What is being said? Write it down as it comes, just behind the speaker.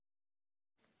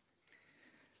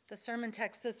The sermon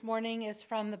text this morning is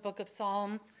from the book of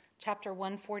Psalms, chapter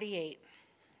 148.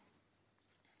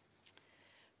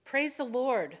 Praise the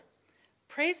Lord.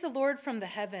 Praise the Lord from the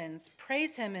heavens.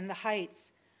 Praise him in the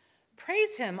heights.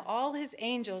 Praise him, all his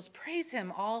angels. Praise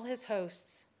him, all his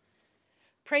hosts.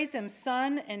 Praise him,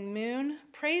 sun and moon.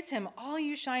 Praise him, all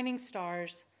you shining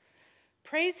stars.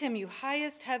 Praise him, you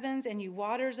highest heavens and you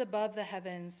waters above the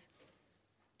heavens.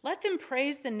 Let them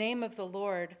praise the name of the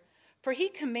Lord, for he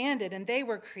commanded and they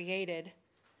were created.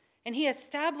 And he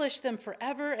established them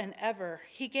forever and ever.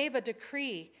 He gave a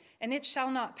decree, and it shall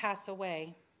not pass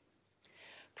away.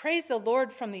 Praise the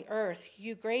Lord from the earth,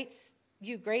 you great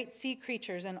sea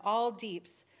creatures and all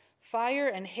deeps, fire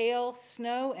and hail,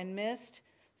 snow and mist,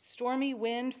 stormy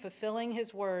wind fulfilling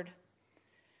his word.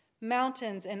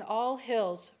 Mountains and all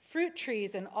hills, fruit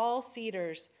trees and all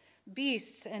cedars,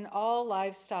 beasts and all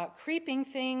livestock, creeping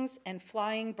things and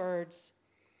flying birds.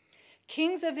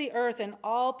 Kings of the earth and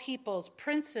all peoples,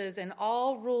 princes and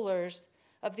all rulers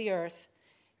of the earth,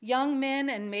 young men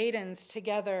and maidens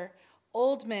together,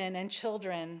 old men and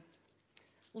children.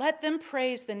 Let them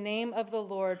praise the name of the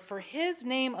Lord, for his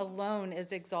name alone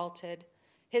is exalted.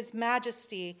 His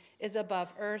majesty is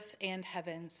above earth and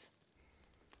heavens.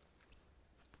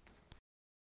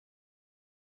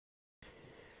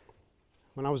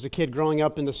 When I was a kid growing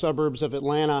up in the suburbs of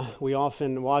Atlanta, we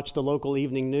often watched the local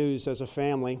evening news as a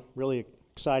family. Really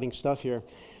exciting stuff here.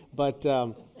 But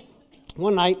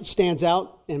one night stands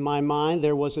out in my mind.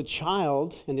 There was a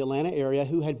child in the Atlanta area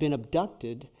who had been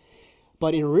abducted,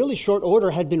 but in really short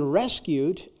order had been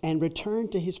rescued and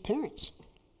returned to his parents.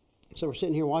 So we're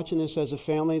sitting here watching this as a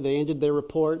family. They ended their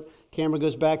report. Camera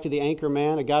goes back to the anchor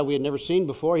man, a guy we had never seen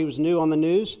before. He was new on the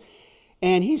news.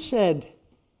 And he said,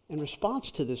 in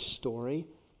response to this story,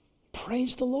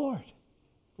 praise the Lord.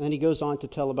 And then he goes on to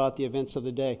tell about the events of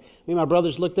the day. Me and my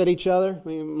brothers looked at each other.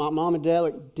 My mom and dad,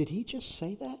 like, did he just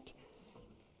say that?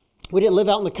 We didn't live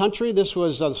out in the country. This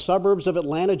was the suburbs of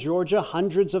Atlanta, Georgia.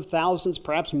 Hundreds of thousands,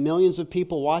 perhaps millions of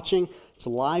people watching. It's a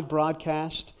live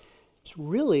broadcast. It's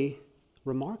really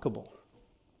remarkable.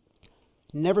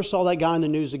 Never saw that guy in the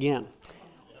news again.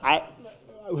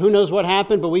 Who knows what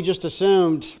happened, but we just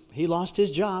assumed he lost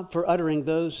his job for uttering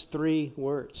those 3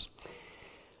 words.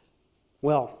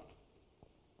 Well,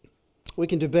 we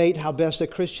can debate how best a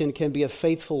Christian can be a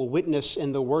faithful witness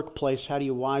in the workplace. How do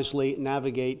you wisely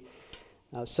navigate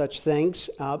such things?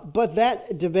 But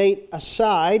that debate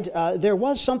aside, there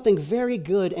was something very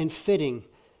good and fitting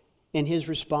in his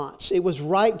response. It was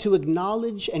right to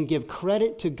acknowledge and give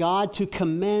credit to God, to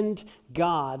commend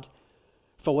God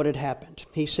for what had happened.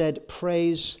 He said,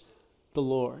 praise the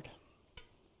Lord.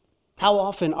 How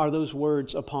often are those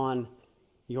words upon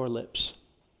your lips?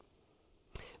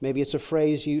 Maybe it's a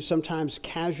phrase you sometimes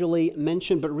casually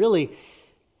mention, but really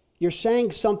you're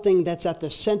saying something that's at the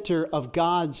center of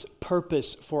God's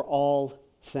purpose for all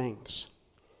things.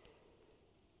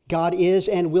 God is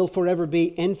and will forever be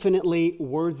infinitely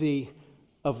worthy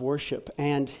of worship.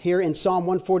 And here in Psalm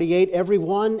 148,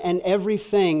 everyone and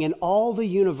everything in all the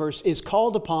universe is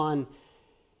called upon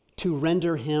to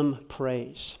render him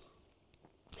praise.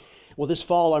 Well, this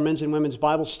fall, our men's and women's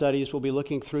Bible studies will be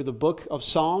looking through the book of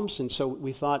Psalms, and so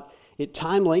we thought it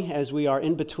timely, as we are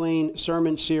in between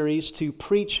sermon series, to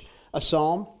preach a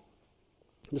psalm.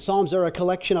 The Psalms are a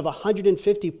collection of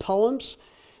 150 poems,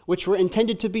 which were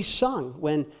intended to be sung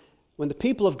when the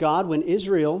people of God, when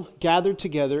Israel gathered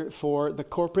together for the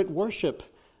corporate worship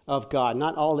of God.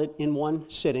 Not all in one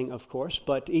sitting, of course,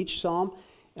 but each psalm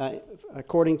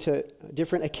according to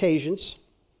different occasions.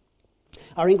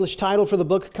 Our English title for the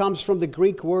book comes from the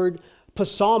Greek word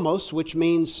psalmos, which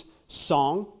means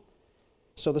song.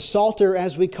 So the Psalter,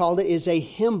 as we call it, is a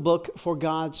hymn book for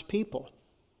God's people.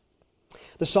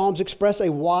 The Psalms express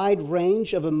a wide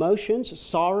range of emotions: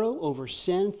 sorrow over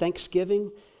sin,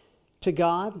 thanksgiving to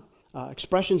God,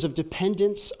 expressions of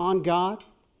dependence on God,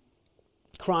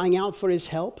 crying out for his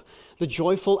help, the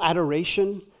joyful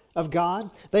adoration of God.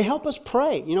 They help us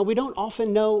pray. We don't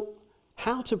often know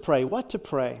how to pray, what to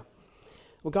pray.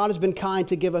 Well, God has been kind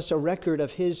to give us a record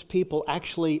of his people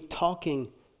actually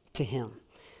talking to him.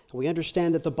 We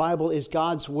understand that the Bible is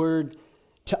God's word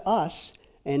to us,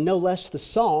 and no less the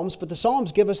Psalms, but the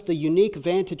Psalms give us the unique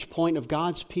vantage point of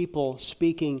God's people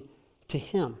speaking to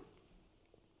him.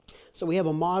 So we have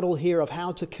a model here of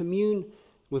how to commune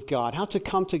with God, how to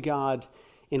come to God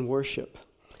in worship,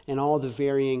 and all the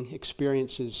varying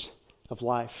experiences of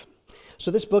life. So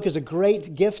this book is a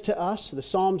great gift to us. The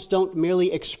Psalms don't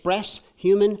merely express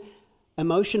human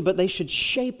emotion, but they should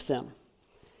shape them.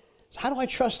 So how do I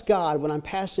trust God when I'm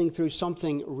passing through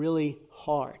something really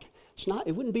hard?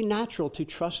 It wouldn't be natural to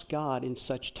trust God in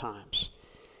such times.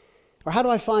 Or how do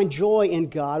I find joy in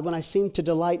God when I seem to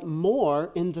delight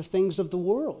more in the things of the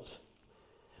world?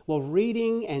 Well,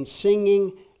 reading and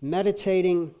singing,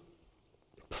 meditating,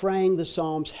 praying the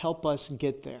Psalms help us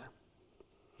get there.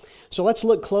 So let's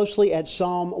look closely at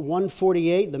Psalm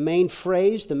 148. The main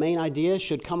phrase, the main idea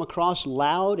should come across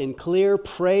loud and clear.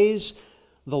 Praise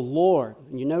the Lord.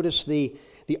 And you notice the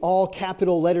all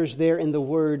capital letters there in the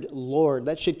word Lord.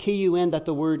 That should key you in that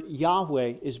the word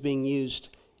Yahweh is being used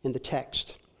in the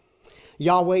text.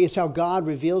 Yahweh is how God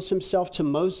reveals himself to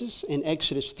Moses in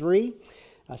Exodus 3.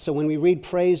 So when we read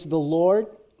praise the Lord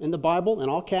in the Bible, in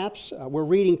all caps, we're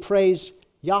reading praise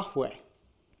Yahweh.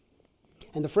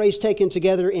 And the phrase taken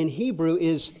together in Hebrew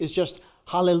is just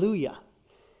hallelujah.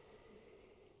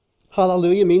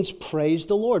 Hallelujah means praise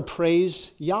the Lord,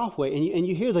 praise Yahweh. And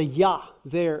you hear the Yah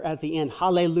there at the end,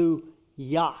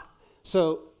 hallelujah.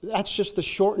 So that's just the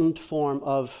shortened form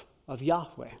of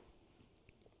Yahweh.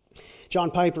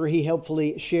 John Piper, he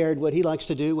helpfully shared what he likes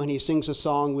to do when he sings a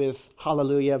song with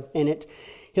hallelujah in it.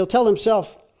 He'll tell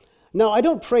himself, "No, I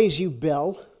don't praise you,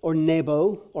 Bel, or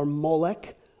Nebo, or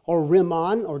Molech, or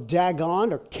Rimmon, or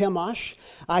Dagon, or Chemosh.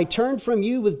 I turn from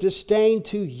you with disdain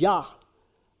to Yah.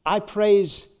 I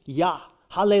praise Yah.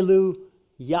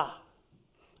 Hallelujah."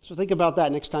 So think about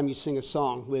that next time you sing a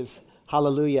song with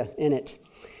hallelujah in it.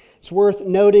 It's worth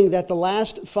noting that the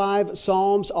last 5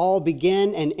 Psalms all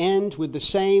begin and end with the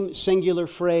same singular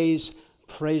phrase,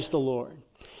 praise the Lord.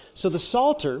 So the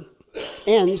Psalter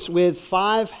ends with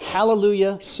 5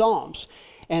 hallelujah Psalms.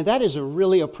 And that is a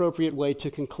really appropriate way to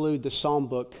conclude the Psalm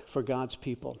book for God's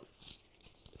people.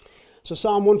 So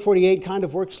Psalm 148 kind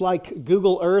of works like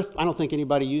Google Earth. I don't think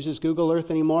anybody uses Google Earth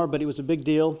anymore, but it was a big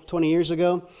deal 20 years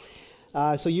ago.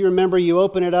 So you remember, you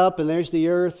open it up and there's the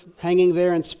earth hanging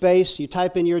there in space. You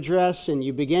type in your address and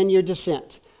you begin your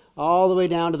descent all the way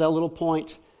down to that little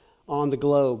point on the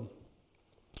globe.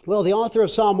 Well, the author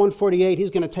of Psalm 148, he's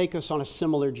going to take us on a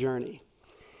similar journey.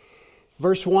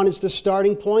 Verse 1 is the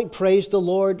starting point. Praise the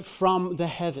Lord from the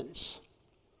heavens.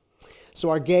 So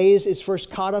our gaze is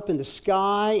first caught up in the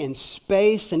sky and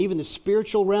space and even the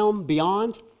spiritual realm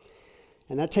beyond.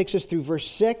 And that takes us through verse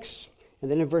 6. And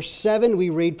then in verse 7,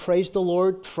 we read, praise the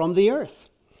Lord from the earth.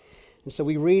 And so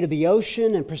we read of the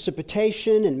ocean and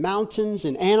precipitation and mountains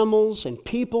and animals and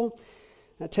people.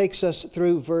 That takes us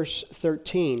through verse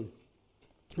 13.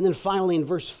 And then finally in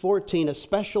verse 14, a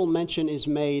special mention is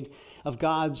made of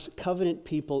God's covenant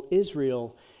people,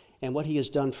 Israel, and what he has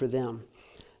done for them.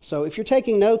 So if you're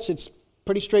taking notes, it's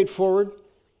pretty straightforward.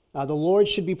 The Lord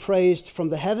should be praised from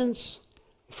the heavens,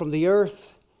 from the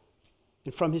earth,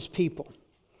 and from his people.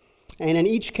 And in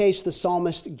each case, the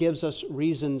psalmist gives us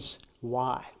reasons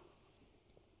why.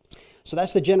 So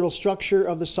that's the general structure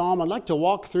of the psalm. I'd like to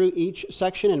walk through each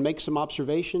section and make some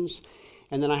observations,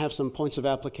 and then I have some points of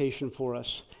application for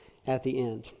us at the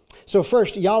end. So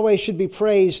first, Yahweh should be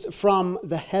praised from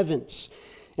the heavens.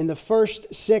 In the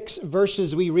first 6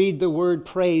 verses, we read the word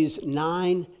praise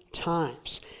 9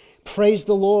 times. Praise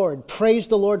the Lord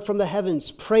from the heavens,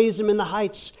 praise him in the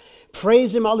heights,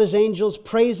 praise him all his angels,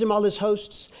 praise him all his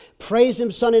hosts, praise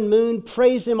him sun and moon,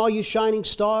 praise him all you shining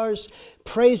stars,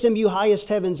 praise him you highest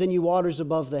heavens and you waters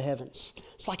above the heavens.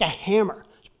 It's like a hammer.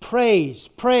 Praise,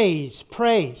 praise,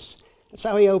 praise. That's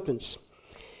how he opens.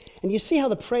 And you see how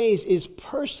the praise is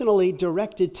personally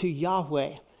directed to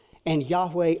Yahweh and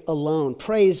Yahweh alone.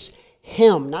 Praise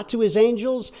him, not to his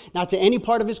angels, not to any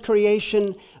part of his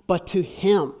creation, but to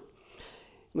him.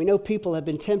 We know people have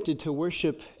been tempted to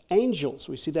worship angels.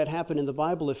 We see that happen in the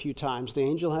Bible a few times. The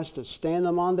angel has to stand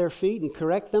them on their feet and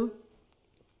correct them.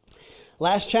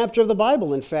 Last chapter of the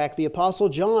Bible, in fact, the Apostle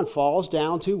John falls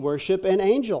down to worship an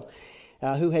angel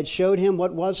who had showed him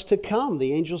what was to come.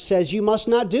 The angel says, "You must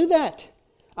not do that.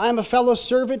 I am a fellow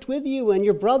servant with you and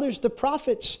your brothers the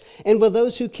prophets, and with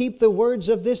those who keep the words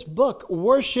of this book.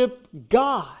 Worship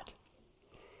God."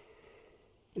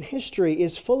 And history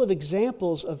is full of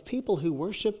examples of people who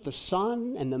worship the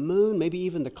sun and the moon, maybe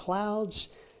even the clouds.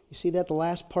 You see that the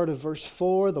last part of verse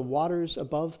 4, the waters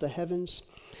above the heavens.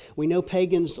 We know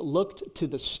pagans looked to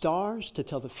the stars to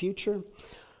tell the future.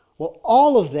 Well,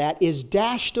 all of that is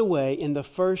dashed away in the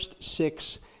first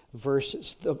 6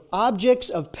 verses. The objects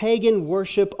of pagan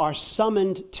worship are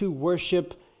summoned to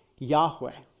worship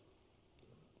Yahweh.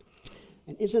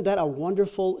 And isn't that a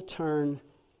wonderful turn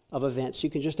of events? You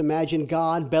can just imagine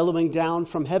God bellowing down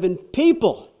from heaven,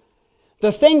 "People,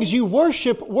 the things you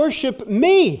worship, worship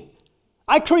me.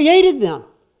 I created them.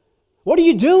 What are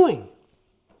you doing?"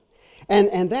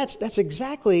 And that's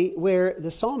exactly where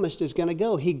the psalmist is going to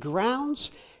go. He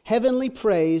grounds heavenly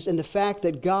praise in the fact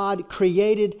that God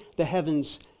created the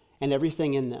heavens and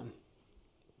everything in them.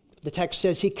 The text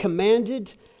says he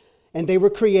commanded and they were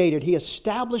created. He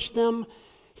established them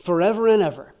forever and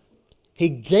ever. He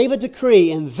gave a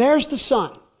decree, and there's the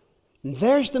sun, and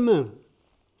there's the moon.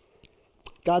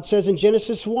 God says in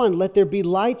Genesis 1, let there be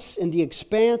lights in the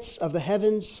expanse of the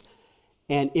heavens,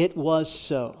 and it was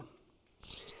so.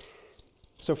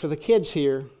 So for the kids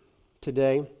here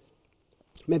today,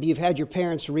 maybe you've had your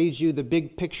parents read you the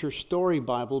Big Picture Story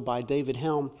Bible by David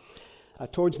Helm.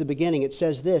 Towards the beginning, it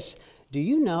says this: do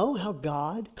you know how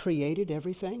God created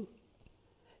everything?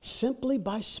 Simply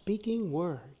by speaking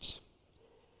words.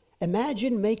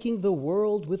 Imagine making the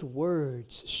world with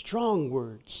words, strong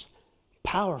words,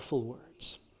 powerful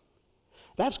words.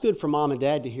 That's good for mom and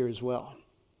dad to hear as well.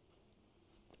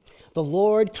 The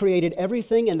Lord created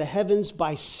everything in the heavens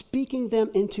by speaking them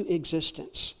into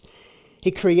existence.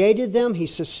 He created them, He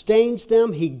sustains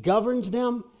them, He governs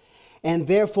them, and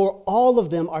therefore all of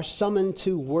them are summoned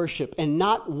to worship, and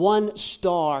not one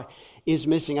star is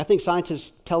missing. I think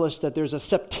scientists tell us that there's a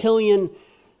septillion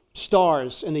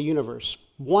stars in the universe,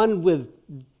 one with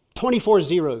 24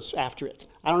 zeros after it.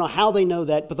 I don't know how they know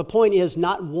that, but the point is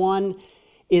not one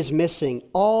is missing.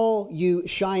 All you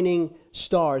shining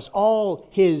stars, all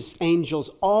His angels,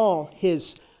 all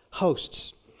His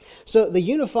hosts. So the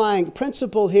unifying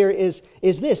principle here is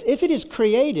this: if it is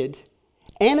created,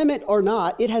 animate or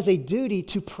not, it has a duty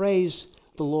to praise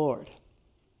the Lord.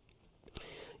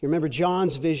 You remember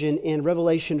John's vision in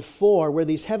Revelation 4, where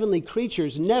these heavenly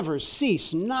creatures never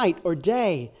cease, night or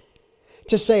day,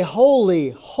 to say,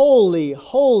 holy, holy,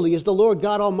 holy is the Lord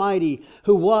God Almighty,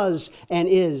 who was and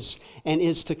is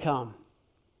to come.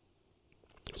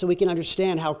 So we can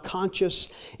understand how conscious,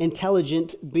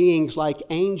 intelligent beings like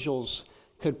angels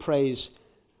could praise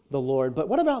the Lord. But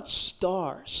what about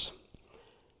stars?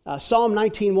 Psalm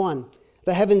 19:1,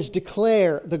 the heavens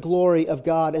declare the glory of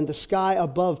God, and the sky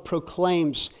above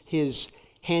proclaims His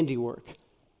handiwork.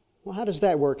 Well, how does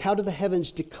that work? How do the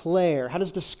heavens declare? How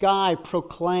does the sky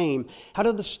proclaim? How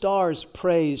do the stars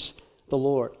praise the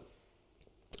Lord?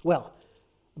 Well,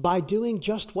 by doing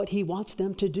just what He wants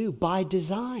them to do, by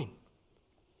design.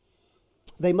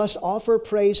 They must offer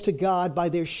praise to God by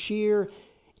their sheer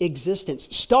existence.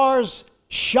 Stars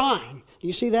shine. Do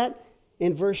you see that?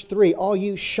 In verse 3, all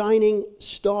you shining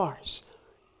stars.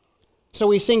 So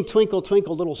we sing Twinkle,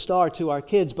 Twinkle, Little Star to our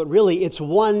kids, but really it's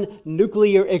one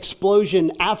nuclear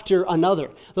explosion after another.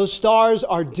 Those stars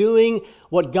are doing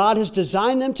what God has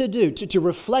designed them to do, to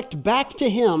reflect back to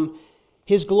Him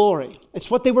His glory.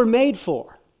 It's what they were made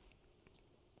for.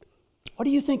 What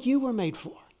do you think you were made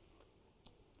for?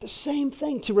 The same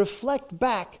thing, to reflect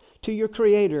back to your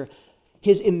Creator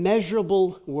His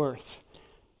immeasurable worth.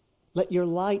 Let your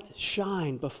light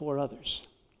shine before others.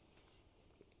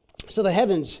 So the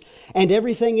heavens and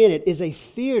everything in it is a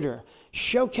theater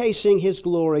showcasing His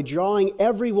glory, drawing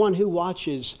everyone who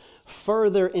watches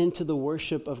further into the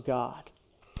worship of God.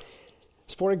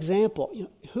 For example,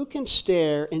 who can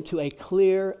stare into a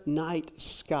clear night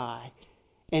sky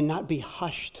and not be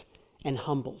hushed and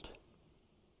humbled?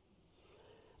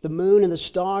 The moon and the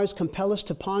stars compel us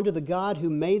to ponder the God who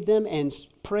made them, and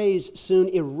praise soon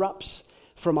erupts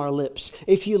from our lips.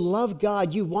 If you love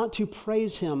God, you want to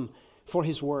praise Him for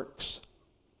His works.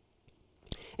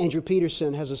 Andrew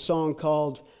Peterson has a song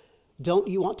called Don't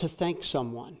You Want to Thank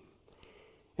Someone?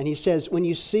 And he says, when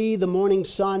you see the morning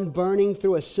sun burning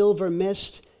through a silver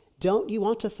mist, don't you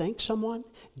want to thank someone?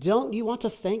 Don't you want to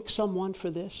thank someone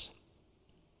for this?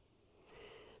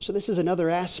 So this is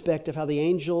another aspect of how the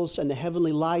angels and the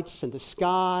heavenly lights and the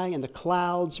sky and the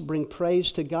clouds bring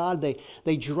praise to God.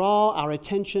 They draw our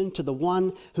attention to the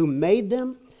one who made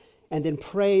them, and then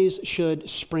praise should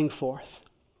spring forth.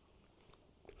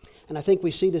 And I think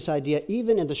we see this idea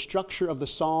even in the structure of the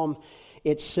psalm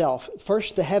itself.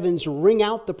 First, the heavens ring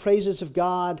out the praises of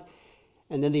God,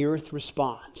 and then the earth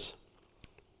responds.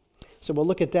 So we'll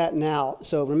look at that now.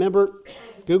 So remember,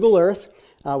 Google Earth.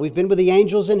 We've been with the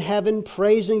angels in heaven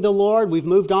praising the Lord. We've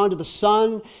moved on to the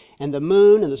sun and the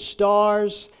moon and the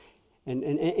stars and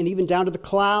even down to the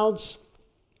clouds.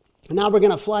 And now we're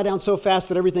going to fly down so fast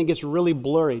that everything gets really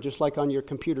blurry, just like on your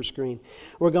computer screen.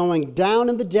 We're going down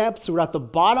in the depths. We're at the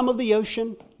bottom of the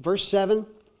ocean, verse 7. And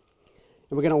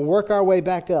we're going to work our way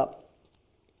back up.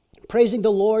 Praising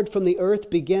the Lord from the earth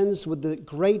begins with the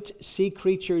great sea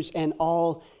creatures and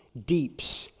all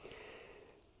deeps.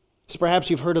 So perhaps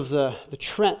you've heard of the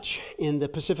trench in the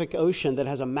Pacific Ocean that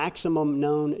has a maximum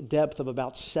known depth of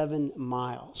about 7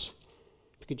 miles.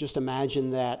 If you could just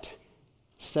imagine that,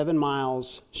 7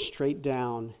 miles straight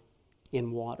down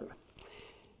in water.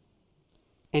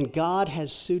 And God has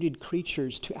suited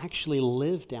creatures to actually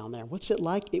live down there. What's it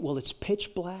like? Well, it's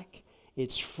pitch black.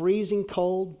 It's freezing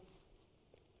cold.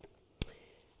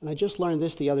 And I just learned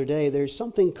this the other day. There's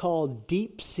something called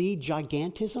deep sea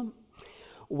gigantism,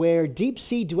 where deep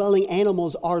sea dwelling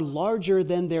animals are larger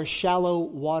than their shallow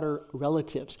water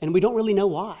relatives. And we don't really know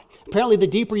why. Apparently, the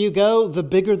deeper you go, the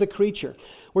bigger the creature.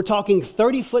 We're talking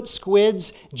 30-foot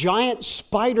squids, giant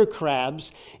spider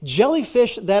crabs,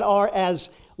 jellyfish that are as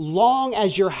long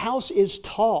as your house is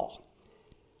tall.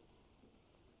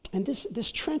 And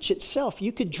this trench itself,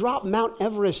 you could drop Mount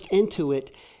Everest into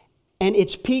it, and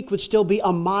its peak would still be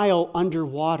a mile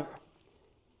underwater.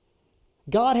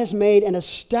 God has made an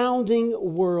astounding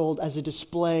world as a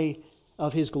display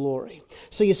of his glory.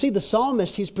 So you see, the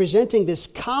psalmist, he's presenting this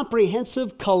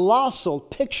comprehensive, colossal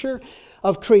picture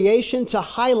of creation to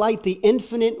highlight the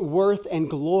infinite worth and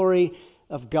glory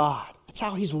of God. That's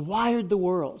how he's wired the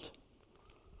world.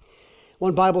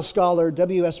 One Bible scholar,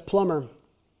 W.S. Plummer,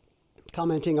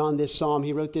 commenting on this psalm,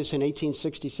 he wrote this in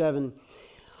 1867.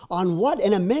 On what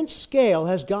an immense scale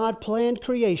has God planned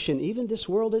creation, even this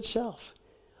world itself.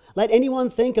 Let anyone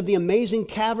think of the amazing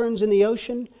caverns in the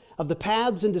ocean, of the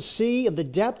paths in the sea, of the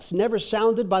depths never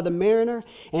sounded by the mariner,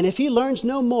 and if he learns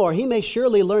no more, he may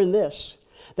surely learn this,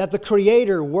 that the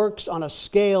Creator works on a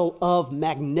scale of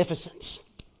magnificence.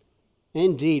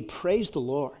 Indeed, praise the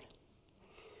Lord.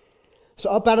 So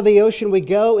up out of the ocean we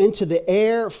go into the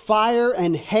air, fire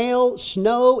and hail,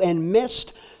 snow and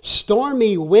mist,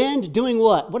 stormy wind, doing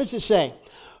what? What does it say?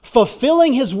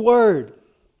 Fulfilling his word.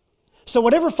 So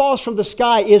whatever falls from the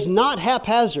sky is not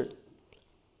haphazard.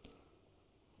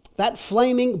 That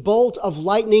flaming bolt of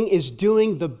lightning is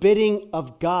doing the bidding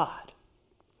of God.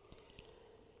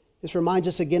 This reminds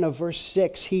us again of verse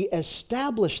 6. He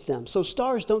established them. So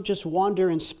stars don't just wander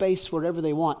in space wherever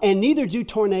they want, and neither do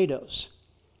tornadoes.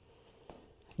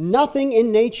 Nothing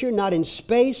in nature, not in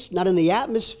space, not in the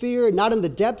atmosphere, not in the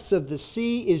depths of the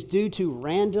sea, is due to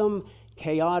random,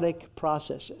 chaotic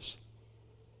processes.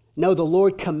 No, the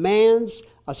Lord commands,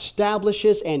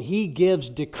 establishes, and he gives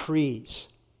decrees.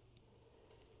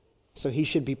 So he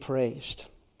should be praised.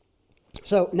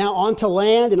 So now on to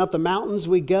land and up the mountains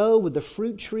we go with the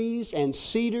fruit trees and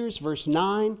cedars, verse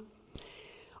 9.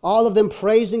 All of them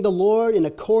praising the Lord in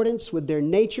accordance with their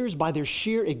natures by their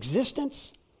sheer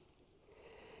existence.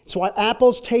 It's why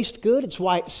apples taste good. It's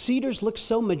why cedars look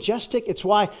so majestic. It's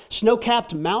why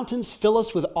snow-capped mountains fill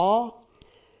us with awe.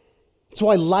 It's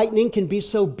why lightning can be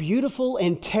so beautiful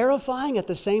and terrifying at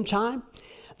the same time.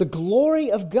 The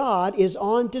glory of God is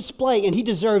on display, and he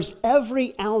deserves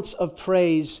every ounce of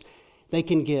praise they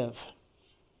can give.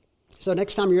 So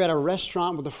next time you're at a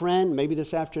restaurant with a friend, maybe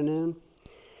this afternoon,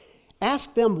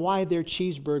 ask them why their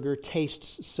cheeseburger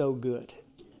tastes so good.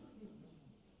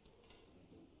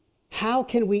 How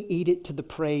can we eat it to the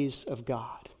praise of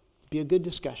God? Be a good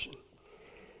discussion.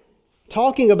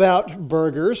 Talking about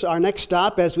burgers, our next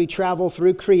stop as we travel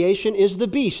through creation is the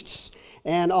beasts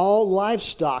and all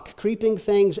livestock, creeping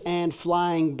things and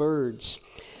flying birds.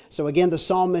 So again, the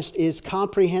psalmist is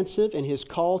comprehensive in his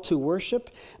call to worship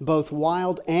both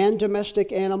wild and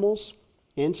domestic animals,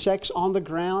 insects on the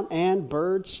ground and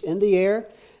birds in the air.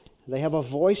 They have a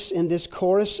voice in this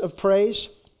chorus of praise.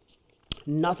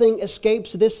 Nothing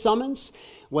escapes this summons.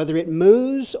 Whether it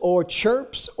moos or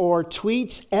chirps or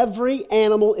tweets, every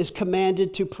animal is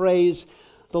commanded to praise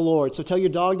the Lord. So tell your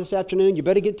dog this afternoon, you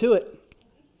better get to it.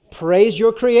 Praise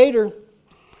your Creator.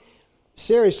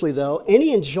 Seriously though,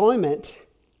 any enjoyment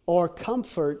or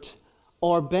comfort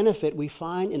or benefit we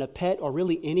find in a pet or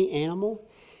really any animal,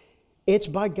 it's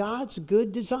by God's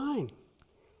good design.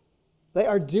 They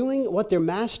are doing what their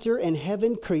master in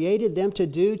heaven created them to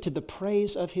do to the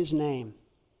praise of his name.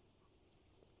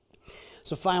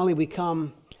 So finally we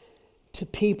come to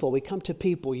people. We come to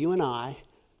people, you and I,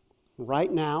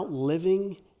 right now,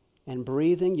 living and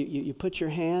breathing. You put your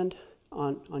hand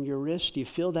on your wrist. You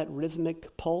feel that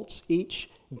rhythmic pulse. Each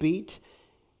beat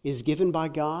is given by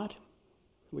God.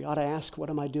 We ought to ask, what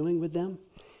am I doing with them?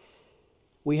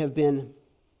 We have been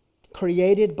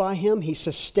created by him. He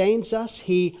sustains us.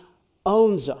 He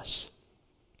owns us.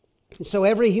 And so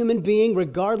every human being,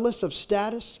 regardless of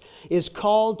status, is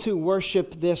called to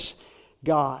worship this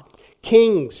God.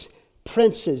 Kings,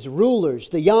 princes, rulers,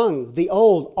 the young, the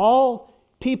old, all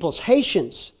peoples,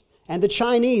 Haitians and the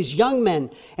Chinese, young men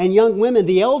and young women,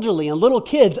 the elderly and little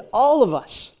kids, all of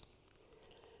us.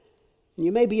 And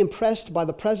you may be impressed by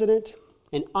the president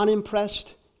and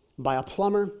unimpressed by a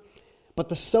plumber, but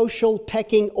the social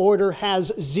pecking order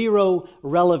has zero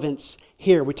relevance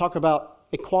here. We talk about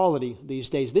equality these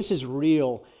days. This is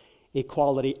real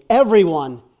equality.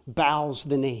 Everyone bows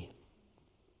the knee.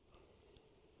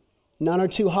 None are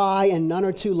too high and none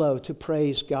are too low to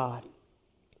praise God.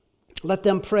 Let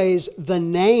them praise the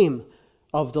name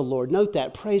of the Lord. Note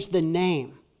that. Praise the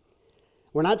name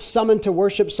We're not summoned to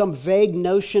worship some vague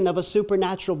notion of a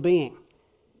supernatural being.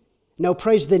 No,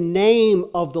 praise the name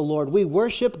of the Lord. We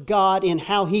worship God in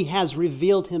how He has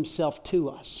revealed Himself to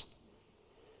us.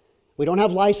 We don't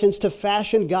have license to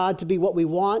fashion God to be what we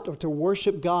want or to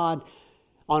worship God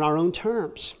on our own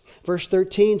terms. Verse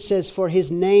 13 says, "For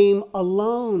His name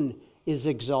alone is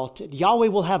exalted." Yahweh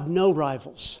will have no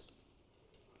rivals.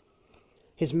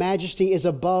 His majesty is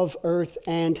above earth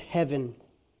and heaven.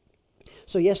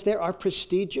 So yes, there are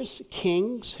prestigious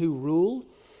kings who rule,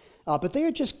 but they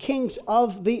are just kings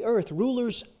of the earth,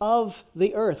 rulers of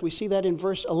the earth. We see that in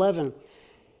verse 11.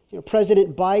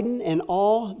 President Biden, and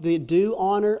all the due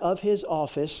honor of his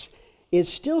office, is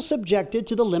still subjected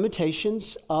to the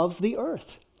limitations of the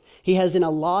earth. He has an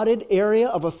allotted area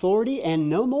of authority and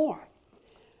no more.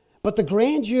 But the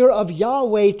grandeur of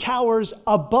Yahweh towers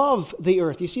above the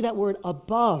earth. You see that word,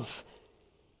 above.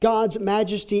 God's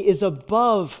majesty is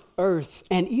above earth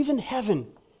and even heaven.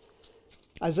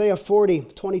 Isaiah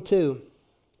 40:22.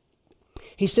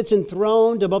 He sits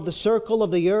enthroned above the circle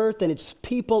of the earth, and its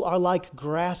people are like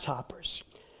grasshoppers.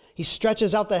 He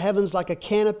stretches out the heavens like a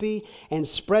canopy and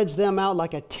spreads them out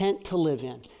like a tent to live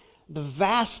in. The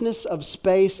vastness of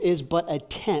space is but a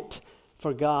tent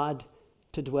for God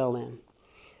to dwell in.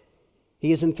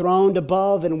 He is enthroned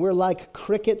above, and we're like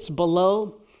crickets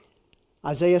below.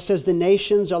 Isaiah says the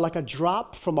nations are like a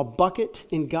drop from a bucket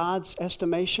in God's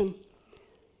estimation.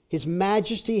 His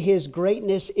majesty, His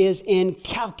greatness is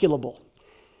incalculable.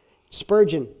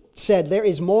 Spurgeon said, "There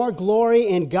is more glory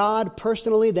in God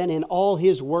personally than in all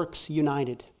His works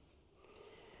united."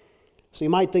 So you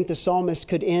might think the psalmist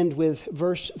could end with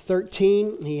verse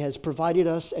 13. He has provided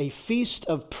us a feast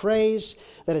of praise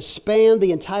that has spanned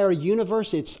the entire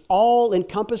universe. It's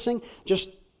all-encompassing. Just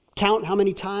count how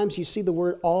many times you see the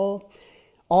word all.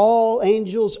 All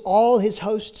angels, all His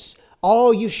hosts,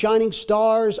 all you shining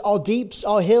stars, all deeps,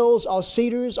 all hills, all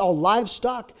cedars, all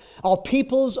livestock, all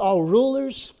peoples, all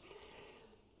rulers.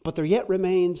 But there yet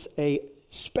remains a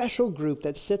special group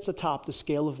that sits atop the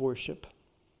scale of worship.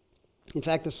 In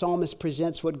fact, the psalmist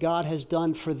presents what God has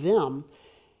done for them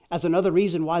as another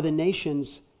reason why the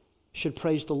nations should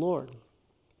praise the Lord.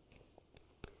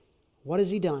 What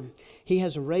has He done? He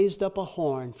has raised up a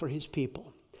horn for His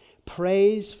people.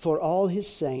 Praise for all His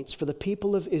saints, for the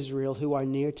people of Israel who are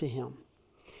near to Him.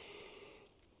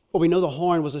 Well, we know the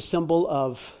horn was a symbol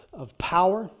of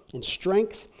power and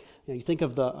strength. You think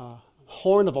of the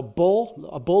horn of a bull.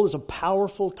 A bull is a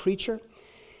powerful creature.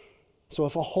 So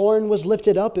if a horn was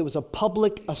lifted up, it was a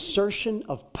public assertion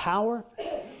of power.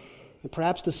 And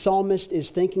perhaps the psalmist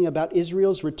is thinking about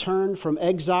Israel's return from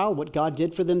exile, what God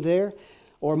did for them there,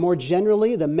 or more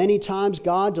generally, the many times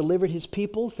God delivered His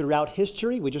people throughout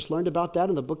history. We just learned about that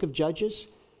in the book of Judges.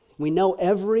 We know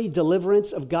every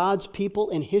deliverance of God's people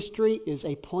in history is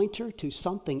a pointer to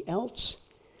something else.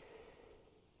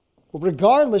 Well,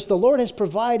 regardless, the Lord has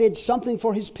provided something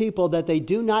for His people that they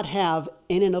do not have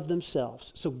in and of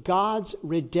themselves. So God's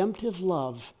redemptive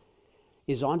love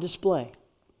is on display.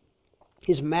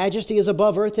 His majesty is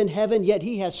above earth and heaven, yet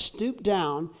He has stooped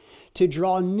down to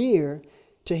draw near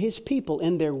to His people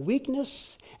in their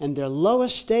weakness and their low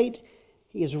estate.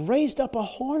 He has raised up a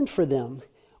horn for them,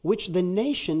 which the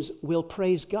nations will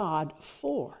praise God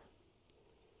for.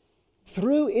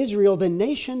 Through Israel, the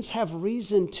nations have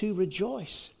reason to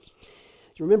rejoice.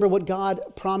 Remember what God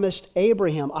promised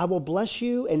Abraham. "I will bless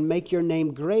you and make your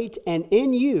name great, and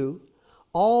in you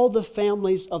all the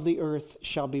families of the earth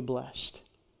shall be blessed."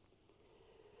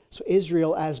 So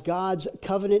Israel, as God's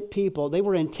covenant people, they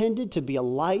were intended to be a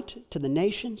light to the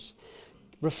nations,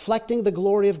 reflecting the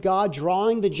glory of God,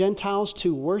 drawing the Gentiles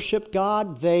to worship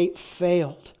God. They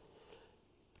failed.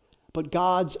 But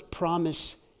God's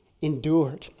promise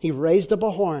endured. He raised up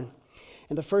a horn.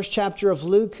 In the first chapter of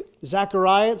Luke,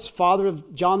 Zacharias, father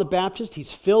of John the Baptist,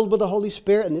 he's filled with the Holy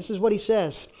Spirit, and this is what he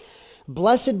says: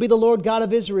 "Blessed be the Lord God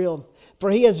of Israel, for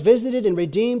He has visited and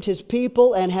redeemed His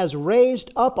people and has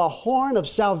raised up a horn of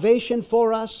salvation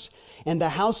for us in the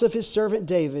house of His servant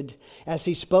David, as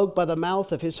He spoke by the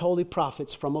mouth of His holy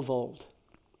prophets from of old."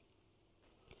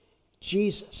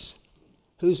 Jesus,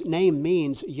 whose name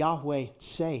means Yahweh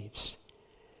saves,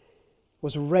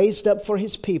 was raised up for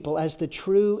His people as the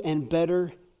true and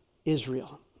better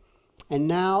Israel. And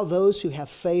now those who have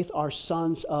faith are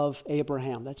sons of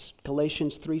Abraham. That's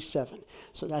Galatians 3:7.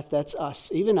 So that's us.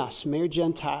 Even us, mere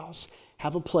Gentiles,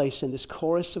 have a place in this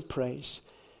chorus of praise.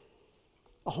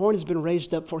 A horn has been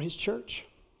raised up for His church.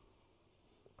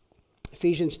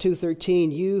 Ephesians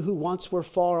 2:13, "You who once were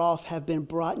far off have been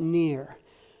brought near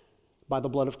by the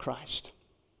blood of Christ."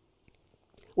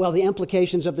 Well, the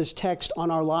implications of this text on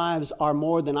our lives are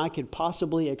more than I could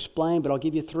possibly explain, but I'll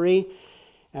give you three.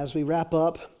 as we wrap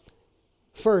up.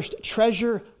 First,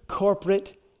 treasure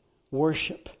corporate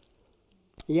worship.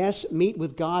 Yes, meet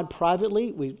with God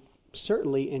privately. We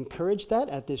certainly encourage that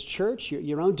at this church,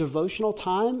 your own devotional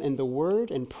time in the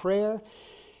Word and prayer.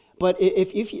 But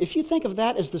if you think of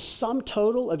that as the sum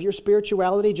total of your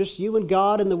spirituality, just you and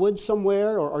God in the woods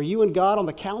somewhere, or you and God on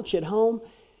the couch at home,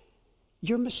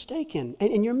 you're mistaken.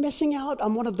 And you're missing out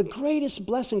on one of the greatest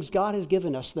blessings God has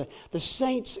given us, the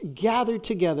saints gathered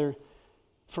together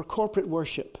for corporate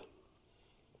worship.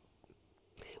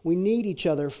 We need each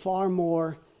other far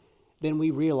more than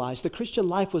we realize. The Christian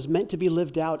life was meant to be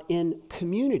lived out in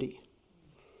community.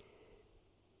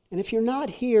 And if you're not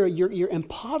here, you're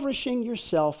impoverishing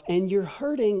yourself and you're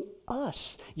hurting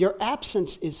us. Your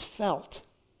absence is felt.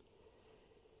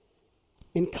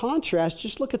 In contrast,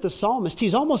 just look at the psalmist.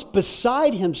 He's almost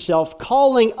beside himself,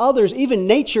 calling others, even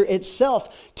nature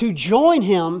itself, to join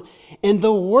him in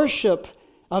the worship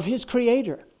of his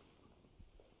Creator.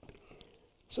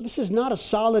 So this is not a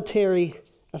solitary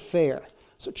affair.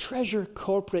 So treasure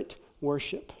corporate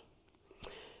worship.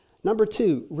 Number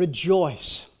 2,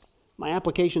 rejoice. My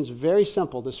application is very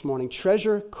simple this morning.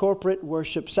 Treasure corporate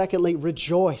worship. Secondly,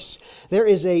 rejoice. There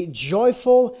is a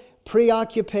joyful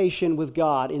preoccupation with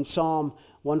God in Psalm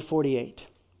 148.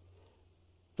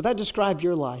 Would that describe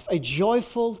your life? A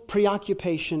joyful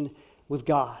preoccupation with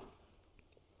God.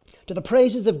 Do the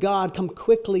praises of God come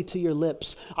quickly to your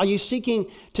lips? Are you seeking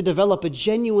to develop a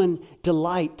genuine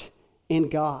delight in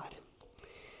God?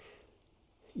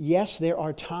 Yes, there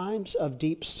are times of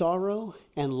deep sorrow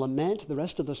and lament. The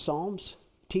rest of the Psalms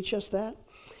teach us that.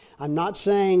 I'm not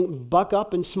saying buck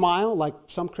up and smile like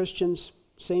some Christians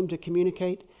seem to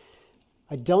communicate.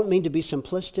 I don't mean to be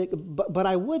simplistic, but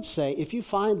I would say if you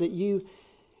find that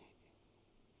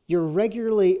you're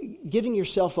regularly giving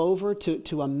yourself over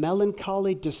to a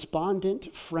melancholy,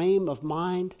 despondent frame of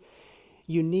mind,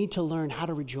 you need to learn how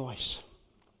to rejoice.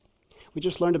 We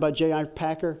just learned about J.I.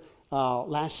 Packer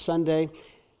last Sunday.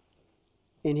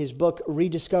 In his book,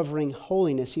 Rediscovering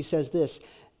Holiness, he says this: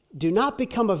 do not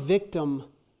become a victim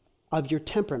of your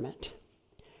temperament.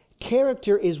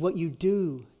 Character is what you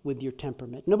do with your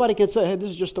temperament. Nobody can say, hey, this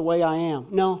is just the way I am.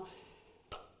 No,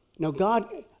 God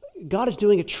is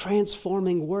doing a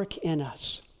transforming work in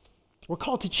us. We're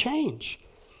called to change.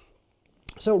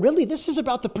 So really, this is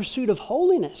about the pursuit of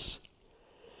holiness.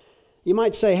 You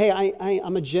might say, hey,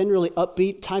 I'm a generally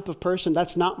upbeat type of person.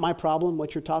 That's not my problem,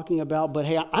 what you're talking about. But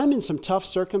hey, I'm in some tough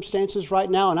circumstances right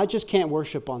now, and I just can't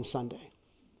worship on Sunday.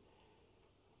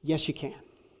 Yes, you can.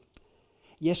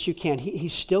 Yes, you can.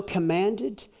 He's still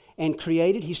commanded and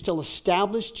created. He's still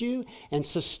established you and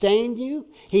sustained you.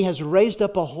 He has raised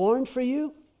up a horn for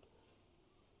you.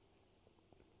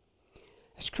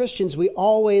 As Christians, we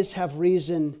always have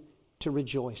reason to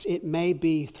rejoice. It may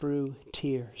be through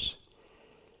tears.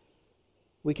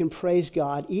 We can praise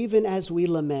God even as we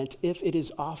lament if it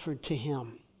is offered to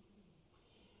Him.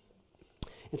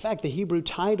 In fact, the Hebrew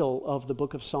title of the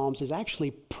book of Psalms is actually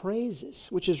praises,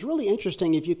 which is really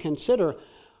interesting if you consider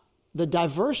the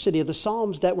diversity of the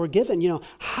Psalms that were given. You know,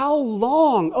 how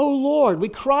long, O Lord, we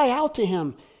cry out to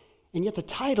Him. And yet the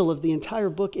title of the entire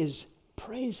book is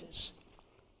praises.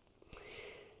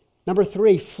 Number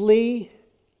 3, flee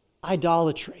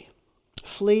idolatry.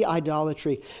 Flee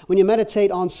idolatry. When you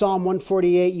meditate on Psalm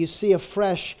 148, you see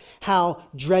afresh how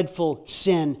dreadful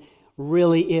sin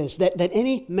really is. That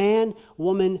any man,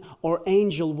 woman, or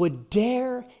angel would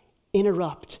dare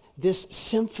interrupt this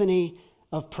symphony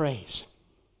of praise.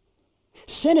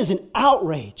 Sin is an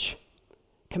outrage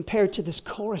compared to this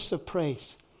chorus of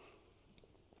praise.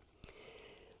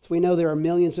 So we know there are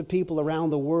millions of people around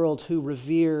the world who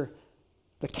revere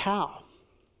the cow.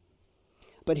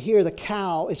 But here the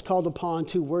cow is called upon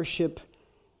to worship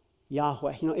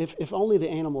Yahweh. You know, if only the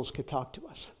animals could talk to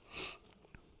us.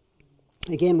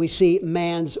 Again, we see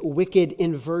man's wicked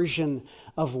inversion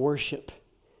of worship.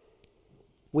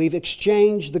 We've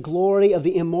exchanged the glory of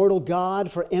the immortal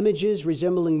God for images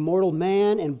resembling mortal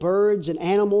man and birds and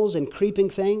animals and creeping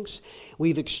things.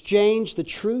 We've exchanged the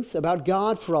truth about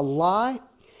God for a lie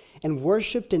and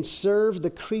worshiped and served the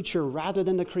creature rather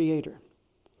than the Creator.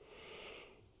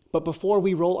 But before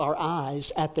we roll our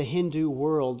eyes at the Hindu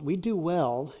world, we do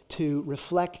well to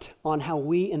reflect on how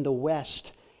we in the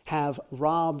West have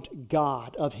robbed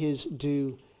God of His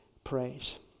due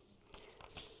praise.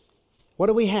 What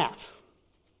do we have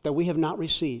that we have not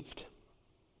received?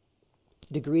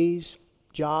 Degrees,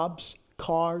 jobs,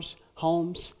 cars,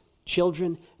 homes,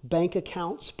 children, bank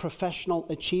accounts, professional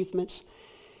achievements.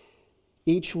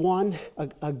 Each one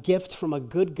a gift from a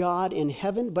good God in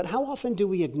heaven, but how often do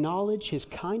we acknowledge His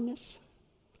kindness?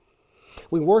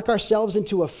 We work ourselves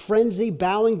into a frenzy,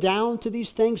 bowing down to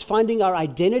these things, finding our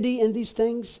identity in these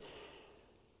things,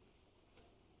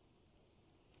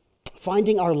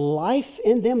 finding our life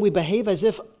in them. We behave as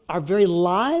if our very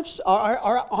lives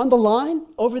are on the line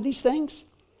over these things.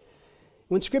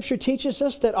 When Scripture teaches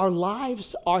us that our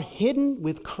lives are hidden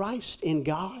with Christ in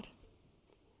God.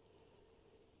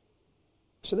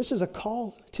 So this is a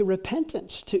call to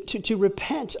repentance, to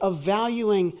repent of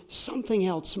valuing something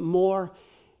else more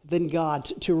than God,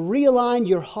 to realign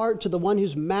your heart to the one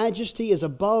whose majesty is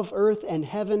above earth and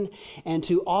heaven, and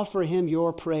to offer him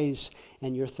your praise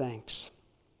and your thanks.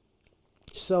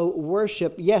 So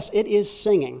worship, yes, it is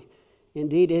singing.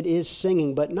 Indeed, it is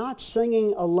singing, but not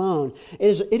singing alone.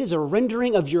 It is a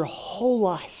rendering of your whole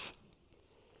life.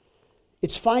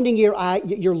 It's finding your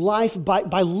life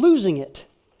by losing it.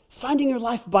 Finding your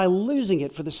life by losing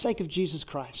it for the sake of Jesus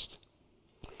Christ.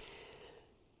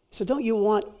 So don't you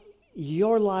want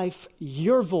your life,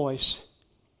 your voice,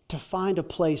 to find a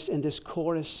place in this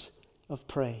chorus of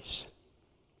praise?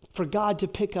 For God to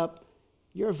pick up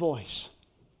your voice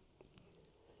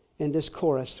in this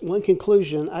chorus. One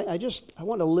conclusion, I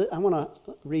want to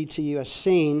read to you a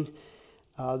scene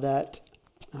that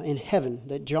in heaven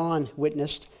that John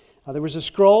witnessed. There was a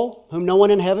scroll whom no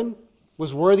one in heaven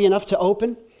was worthy enough to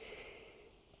open,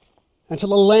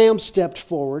 until a lamb stepped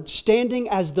forward, standing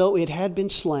as though it had been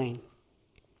slain.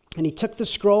 And he took the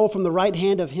scroll from the right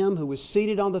hand of him who was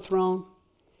seated on the throne.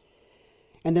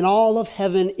 And then all of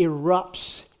heaven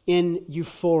erupts in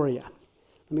euphoria.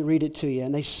 Let me read it to you.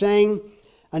 And they sang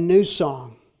a new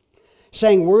song,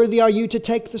 saying, "Worthy are you to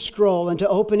take the scroll and to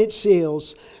open its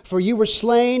seals. For you were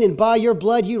slain, and by your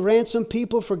blood you ransomed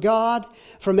people for God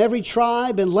from every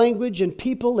tribe and language and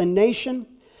people and nation.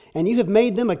 And you have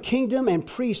made them a kingdom and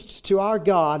priests to our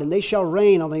God, and they shall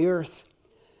reign on the earth."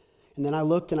 And then I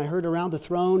looked, and I heard around the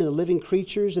throne and the living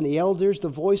creatures and the elders the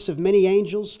voice of many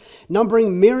angels,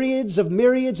 numbering myriads of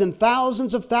myriads and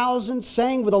thousands of thousands,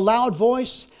 saying with a loud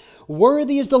voice,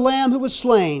 "Worthy is the Lamb who was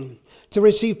slain, to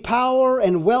receive power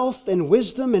and wealth and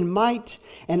wisdom and might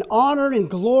and honor and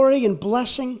glory and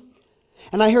blessing."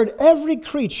 And I heard every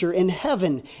creature in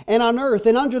heaven and on earth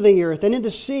and under the earth and in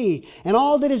the sea and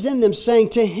all that is in them saying,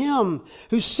 "To him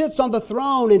who sits on the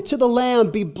throne and to the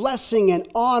Lamb be blessing and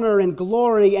honor and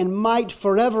glory and might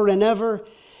forever and ever."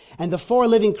 And the four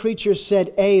living creatures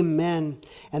said, "Amen."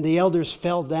 And the elders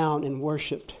fell down and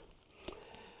worshiped.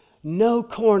 No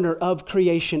corner of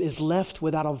creation is left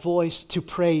without a voice to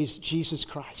praise Jesus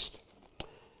Christ.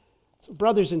 So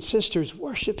brothers and sisters,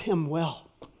 worship him well.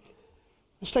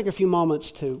 Let's take a few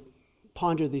moments to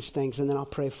ponder these things, and then I'll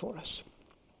pray for us.